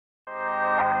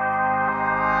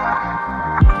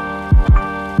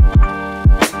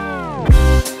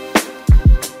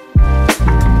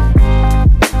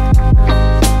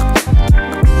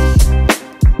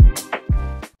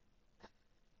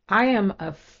am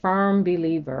a firm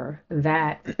believer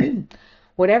that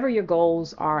whatever your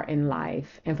goals are in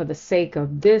life, and for the sake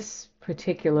of this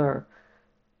particular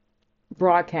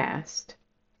broadcast,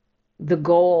 the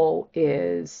goal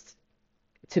is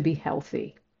to be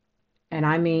healthy. And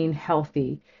I mean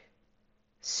healthy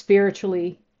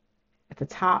spiritually at the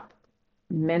top,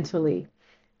 mentally,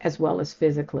 as well as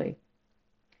physically.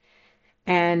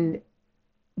 And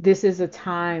this is a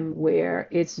time where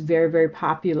it's very, very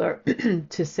popular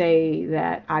to say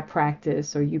that I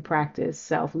practice or you practice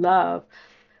self love,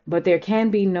 but there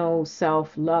can be no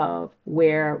self love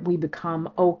where we become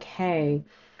okay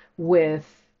with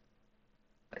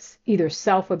either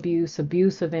self abuse,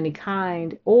 abuse of any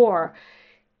kind, or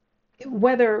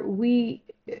whether we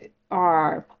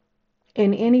are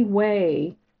in any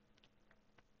way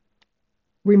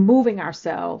removing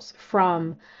ourselves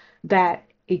from that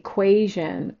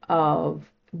equation of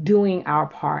doing our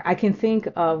part. I can think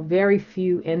of very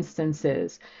few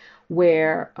instances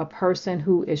where a person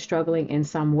who is struggling in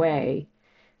some way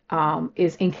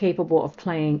is incapable of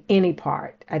playing any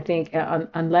part. I think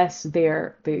unless they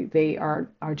are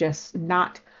just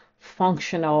not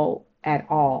functional at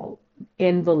all,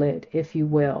 invalid, if you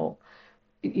will,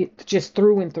 just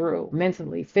through and through,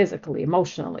 mentally, physically,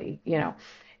 emotionally,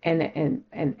 and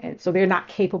so they're not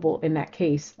capable in that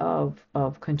case of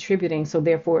contributing. So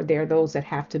therefore, there are those that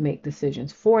have to make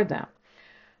decisions for them.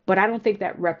 But I don't think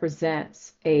that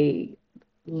represents a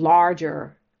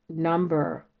larger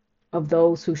number of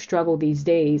those who struggle these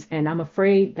days. And I'm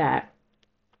afraid that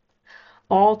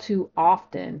all too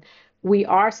often we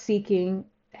are seeking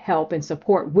help and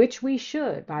support, which we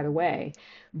should, by the way.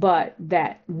 But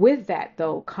that with that,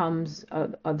 though, comes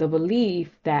the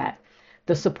belief that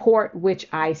the support which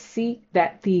I seek,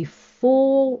 that the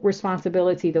full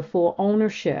responsibility, the full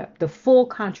ownership, the full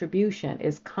contribution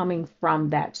is coming from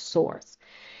that source.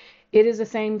 It is the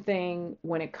same thing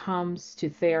when it comes to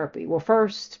therapy. Well,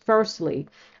 firstly,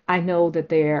 I know that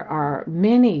there are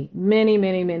many, many,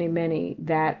 many, many, many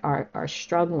that are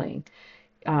struggling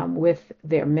with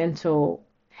their mental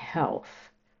health.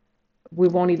 We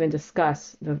won't even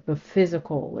discuss the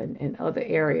physical and other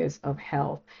areas of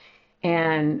health.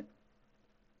 And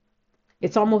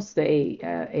it's almost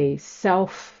a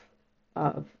self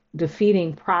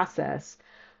defeating process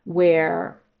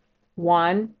where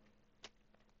one,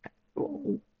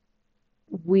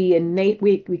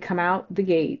 we come out the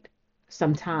gate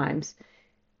sometimes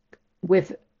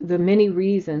with the many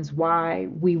reasons why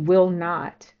we will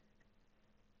not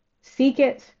seek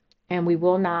it and we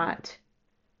will not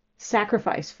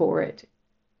sacrifice for it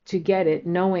to get it,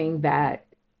 knowing that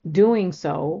doing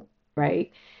so,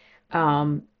 right,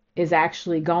 is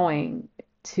actually going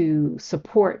to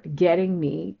support getting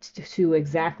me to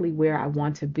exactly where I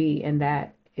want to be, and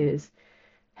that is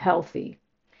healthy.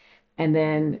 And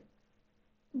then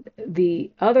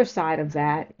the other side of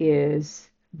that is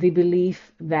the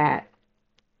belief that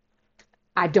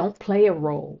I don't play a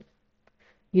role,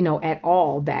 at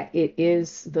all, that it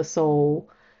is the sole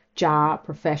job,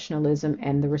 professionalism,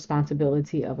 and the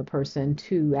responsibility of a person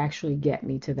to actually get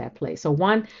me to that place. So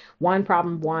one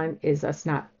problem, one is us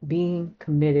not being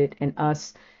committed and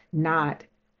us not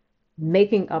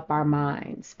making up our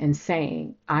minds and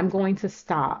saying, I'm going to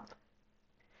stop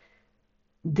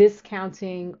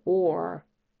discounting or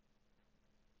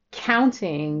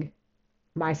counting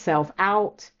myself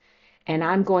out, and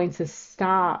I'm going to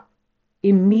stop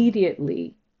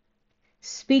immediately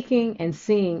speaking and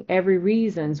seeing every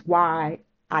reasons why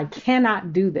I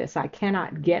cannot do this. I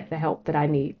cannot get the help that I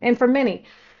need. And for many,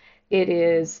 it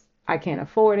is I can't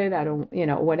afford it. I don't,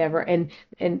 whatever.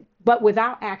 But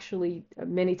without actually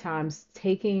many times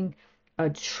taking a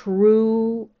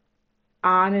true,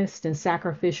 honest, and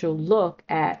sacrificial look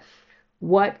at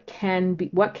what can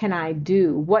I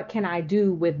do? What can I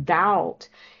do without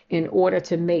in order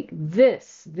to make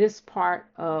this part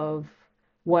of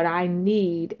what I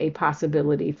need a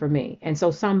possibility for me. And so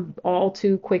some all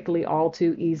too quickly, all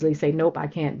too easily say, nope, I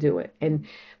can't do it, and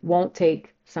won't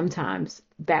take sometimes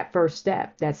that first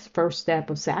step. That's first step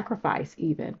of sacrifice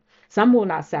even. Some will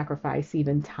not sacrifice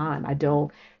even time. I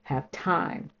don't have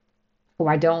time, or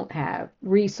I don't have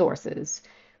resources,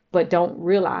 but don't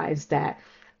realize that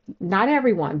not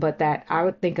everyone, but that I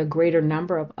would think a greater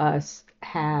number of us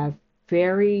have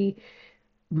very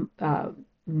uh,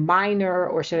 minor,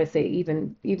 or should I say,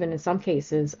 even in some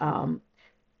cases,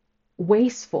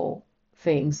 wasteful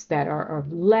things that are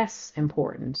of less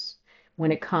importance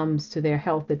when it comes to their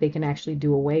health that they can actually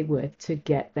do away with to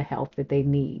get the health that they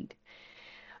need.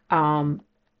 Um,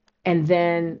 and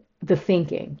then the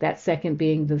thinking, that second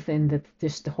being the thing that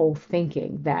just the whole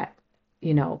thinking that,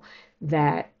 you know,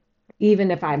 that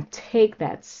even if I take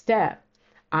that step,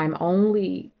 I'm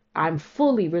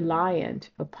fully reliant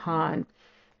upon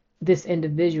this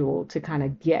individual to kind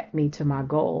of get me to my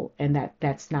goal. And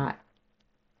that's not,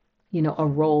 a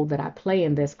role that I play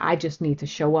in this. I just need to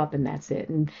show up and that's it.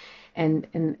 And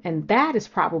that is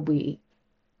probably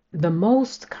the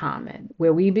most common,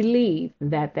 where we believe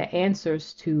that the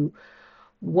answers to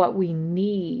what we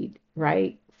need,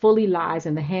 right, fully lies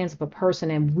in the hands of a person,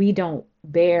 and we don't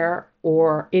bear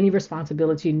or any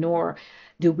responsibility, nor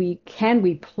can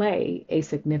we play a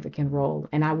significant role.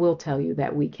 And I will tell you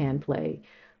that we can play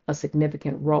a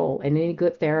significant role. And any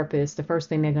good therapist, the first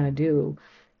thing they're going to do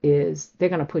is they're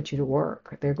going to put you to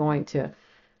work. They're going to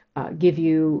give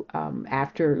you,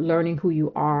 after learning who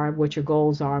you are, what your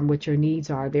goals are, and what your needs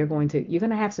are, you're going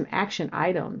to have some action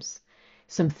items,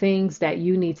 some things that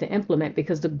you need to implement,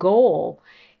 because the goal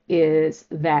is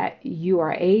that you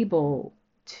are able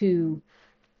to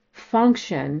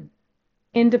function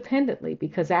independently,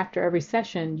 because after every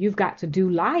session, you've got to do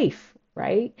life,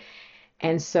 right?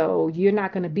 And so you're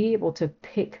not going to be able to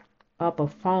pick up a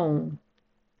phone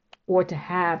or to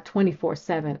have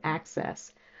 24/7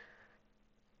 access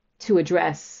to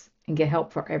address and get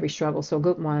help for every struggle. So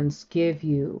good ones give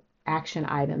you action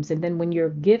items. And then when you're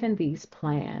given these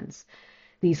plans,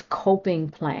 these coping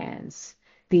plans,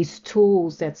 these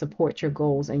tools that support your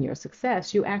goals and your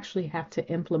success, you actually have to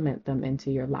implement them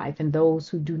into your life. And those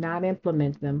who do not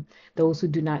implement them, those who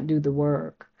do not do the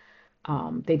work,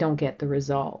 they don't get the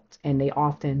result. And they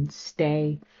often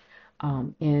stay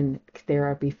in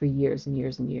therapy for years and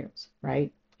years and years,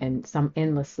 right? And some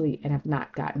endlessly, and have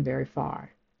not gotten very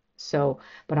far. So,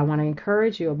 but I want to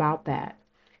encourage you about that.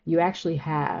 You actually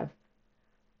have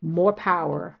more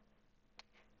power,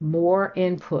 more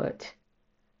input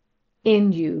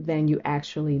in you than you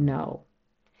actually know.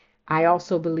 I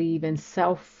also believe in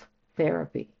self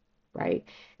therapy, right?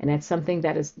 And that's something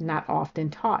that is not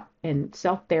often taught. And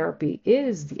self therapy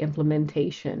is the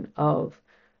implementation of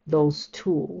those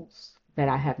tools that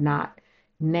I have not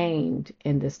named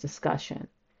in this discussion.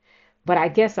 But I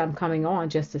guess I'm coming on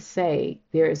just to say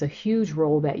there is a huge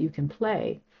role that you can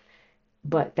play,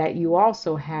 but that you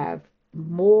also have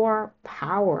more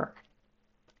power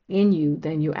in you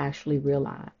than you actually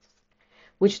realize.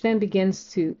 Which then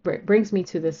brings me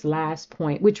to this last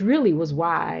point, which really was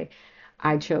why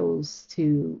I chose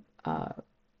to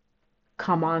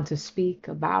come on to speak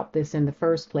about this in the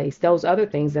first place. Those other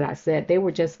things that I said, they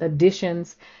were just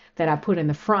additions that I put in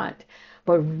the front.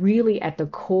 But really at the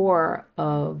core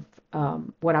of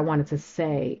what I wanted to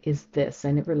say is this,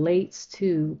 and it relates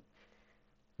to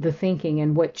the thinking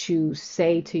and what you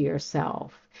say to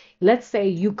yourself. Let's say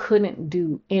you couldn't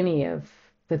do any of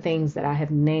the things that I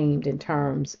have named in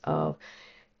terms of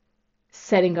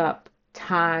setting up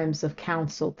times of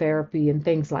counsel therapy and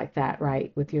things like that,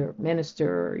 right? With your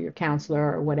minister or your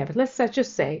counselor or whatever. Let's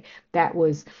just say that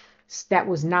was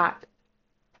not,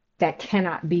 that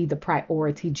cannot be the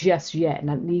priority just yet. And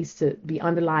it needs to be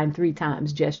underlined 3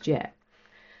 times, just yet.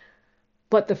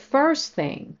 But the first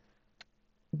thing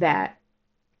that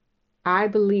I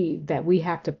believe that we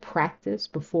have to practice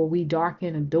before we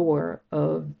darken a door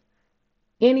of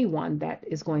anyone that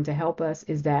is going to help us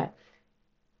is that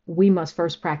we must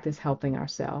first practice helping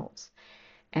ourselves.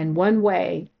 And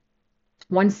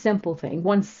one simple thing,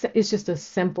 it's just a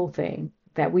simple thing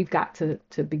that we've got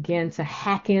to begin to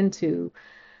hack into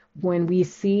when we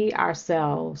see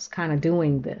ourselves kind of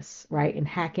doing this, right? And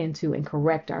hack into and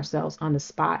correct ourselves on the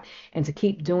spot, and to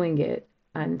keep doing it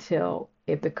until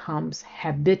it becomes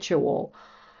habitual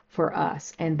for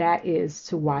us. And that is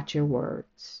to watch your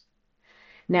words.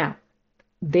 Now,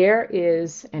 there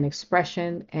is an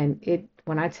expression, and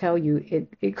when I tell you,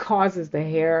 it causes the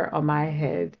hair on my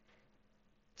head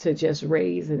to just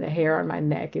raise and the hair on my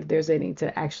neck, if there's any,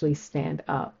 to actually stand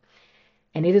up.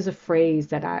 And it is a phrase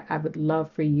that I would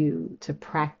love for you to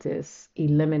practice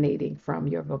eliminating from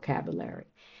your vocabulary.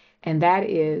 And that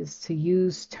is to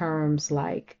use terms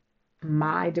like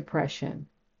my depression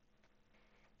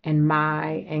and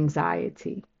my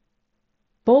anxiety,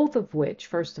 both of which,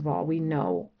 first of all, we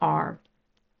know are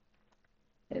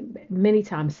many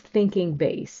times thinking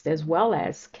based as well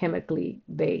as chemically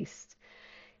based,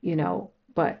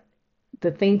 but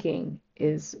the thinking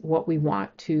is what we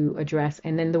want to address,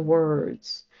 and then the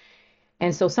words.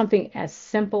 And so something as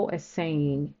simple as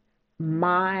saying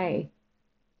my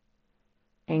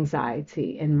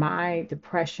anxiety and my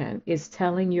depression is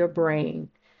telling your brain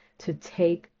to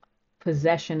take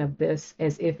possession of this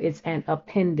as if it's an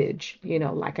appendage,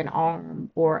 like an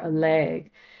arm or a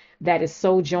leg that is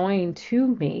so joined to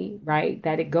me, right,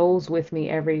 that it goes with me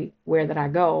everywhere that I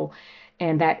go,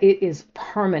 and that it is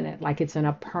permanent, like it's in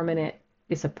a permanent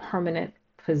It's a permanent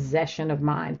possession of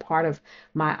mine, part of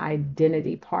my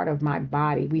identity, part of my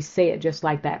body. We say it just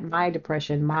like that, my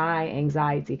depression, my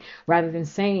anxiety, rather than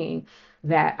saying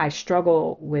that I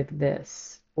struggle with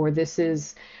this or this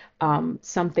is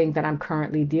something that I'm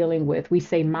currently dealing with. We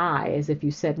say my as if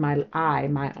you said my eye,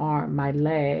 my arm, my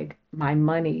leg, my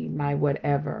money, my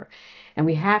whatever. And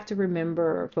we have to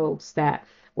remember, folks, that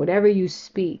whatever you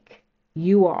speak,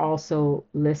 you are also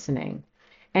listening.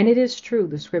 And it is true,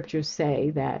 the scriptures say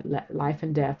that life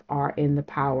and death are in the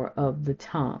power of the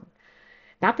tongue.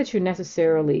 Not that you're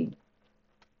necessarily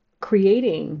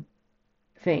creating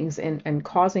things and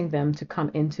causing them to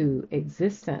come into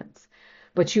existence,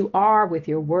 but you are, with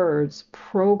your words,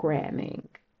 programming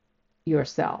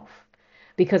yourself.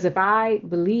 Because if I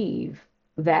believe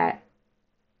that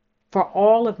for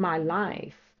all of my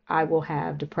life I will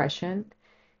have depression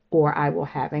or I will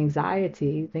have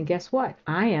anxiety, then guess what?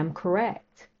 I am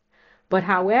correct. But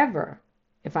however,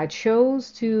 if I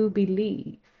chose to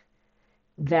believe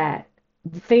that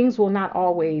things will not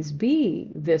always be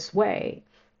this way,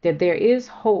 that there is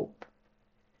hope,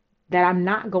 that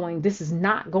this is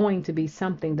not going to be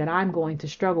something that I'm going to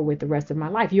struggle with the rest of my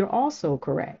life, you're also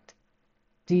correct.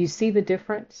 Do you see the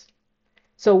difference?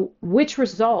 So, which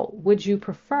result would you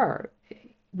prefer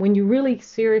when you really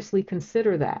seriously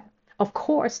consider that? Of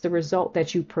course, the result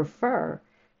that you prefer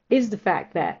is the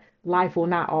fact that life will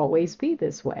not always be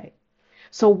this way.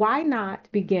 So why not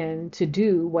begin to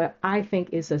do what I think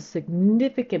is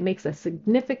makes a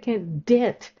significant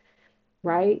dent,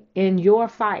 right, in your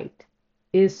fight,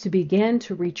 is to begin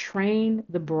to retrain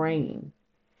the brain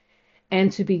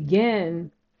and to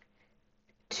begin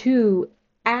to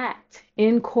act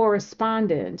in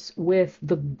correspondence with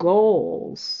the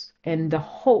goals and the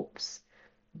hopes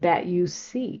that you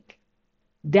seek,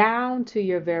 down to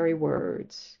your very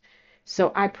words.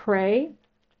 So I pray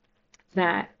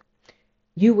that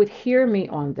you would hear me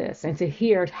on this and to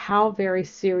hear how very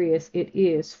serious it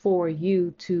is for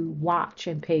you to watch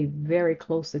and pay very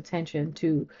close attention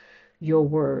to your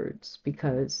words,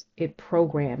 because it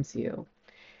programs you.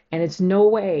 And it's no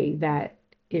way that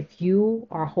if you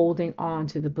are holding on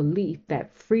to the belief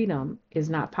that freedom is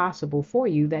not possible for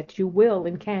you, that you will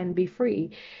and can be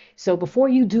free. So before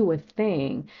you do a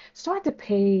thing, start to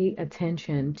pay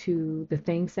attention to the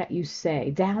things that you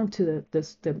say, down to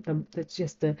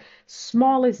just the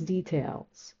smallest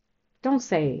details. Don't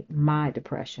say my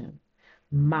depression,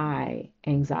 my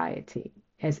anxiety,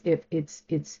 as if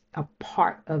it's a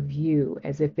part of you,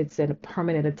 as if it's a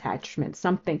permanent attachment,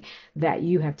 something that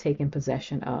you have taken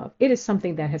possession of. It is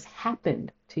something that has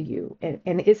happened to you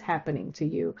and is happening to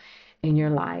you in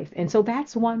your life. And so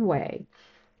that's one way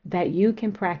that you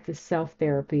can practice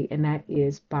self-therapy, and that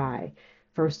is by,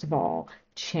 first of all,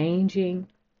 changing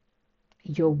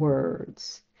your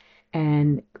words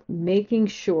and making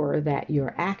sure that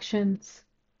your actions,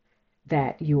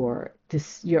 that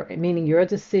meaning your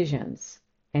decisions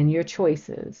and your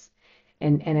choices,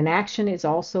 and an action is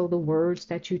also the words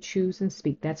that you choose and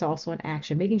speak. That's also an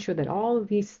action. Making sure that all of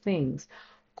these things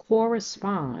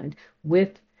correspond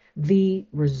with the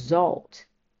result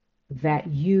that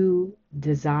you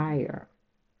desire.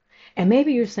 And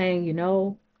maybe you're saying,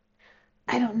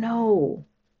 I don't know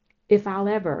if I'll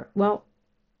ever. Well,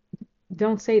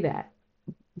 don't say that.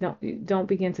 Don't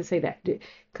begin to say that.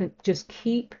 Just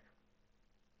keep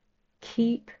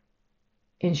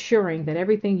ensuring that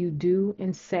everything you do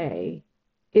and say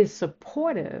is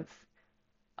supportive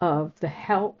of the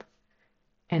help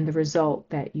and the result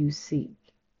that you seek.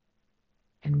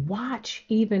 And watch,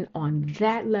 even on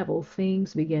that level,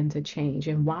 things begin to change.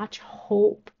 And watch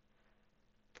hope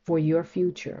for your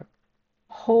future.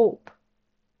 Hope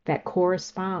that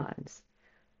corresponds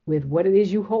with what it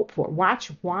is you hope for.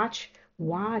 Watch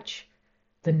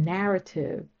the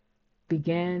narrative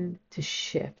begin to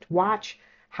shift. Watch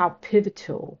how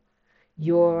pivotal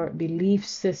your belief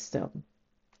system,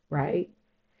 right,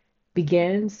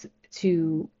 begins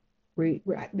to,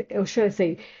 or should I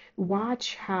say,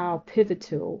 watch how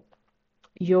pivotal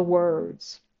your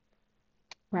words,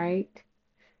 right,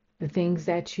 the things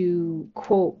that you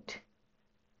quote,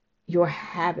 your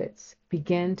habits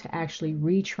begin to actually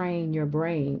retrain your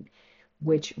brain,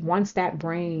 which once that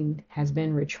brain has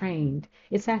been retrained,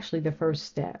 it's actually the first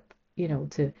step,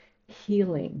 to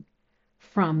healing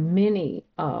from many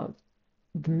of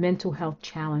the mental health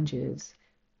challenges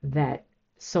that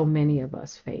so many of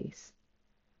us face.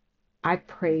 I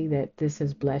pray that this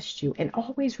has blessed you. And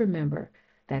always remember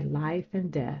that life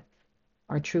and death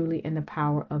are truly in the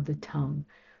power of the tongue.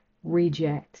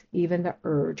 Reject even the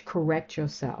urge, correct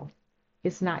yourself.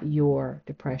 It's not your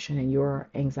depression and your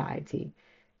anxiety.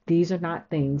 These are not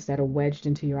things that are wedged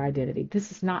into your identity.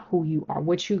 This is not who you are.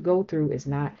 What you go through is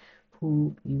not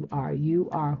who you are. You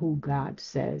are who God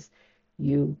says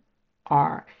you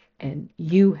are. And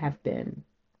you have been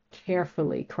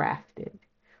carefully crafted,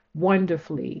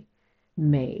 wonderfully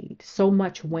made. So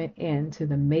much went into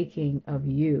the making of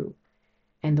you.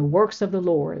 And the works of the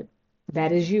Lord,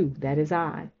 that is you, that is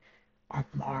I, are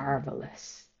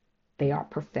marvelous. They are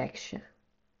perfection.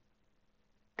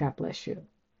 God bless you.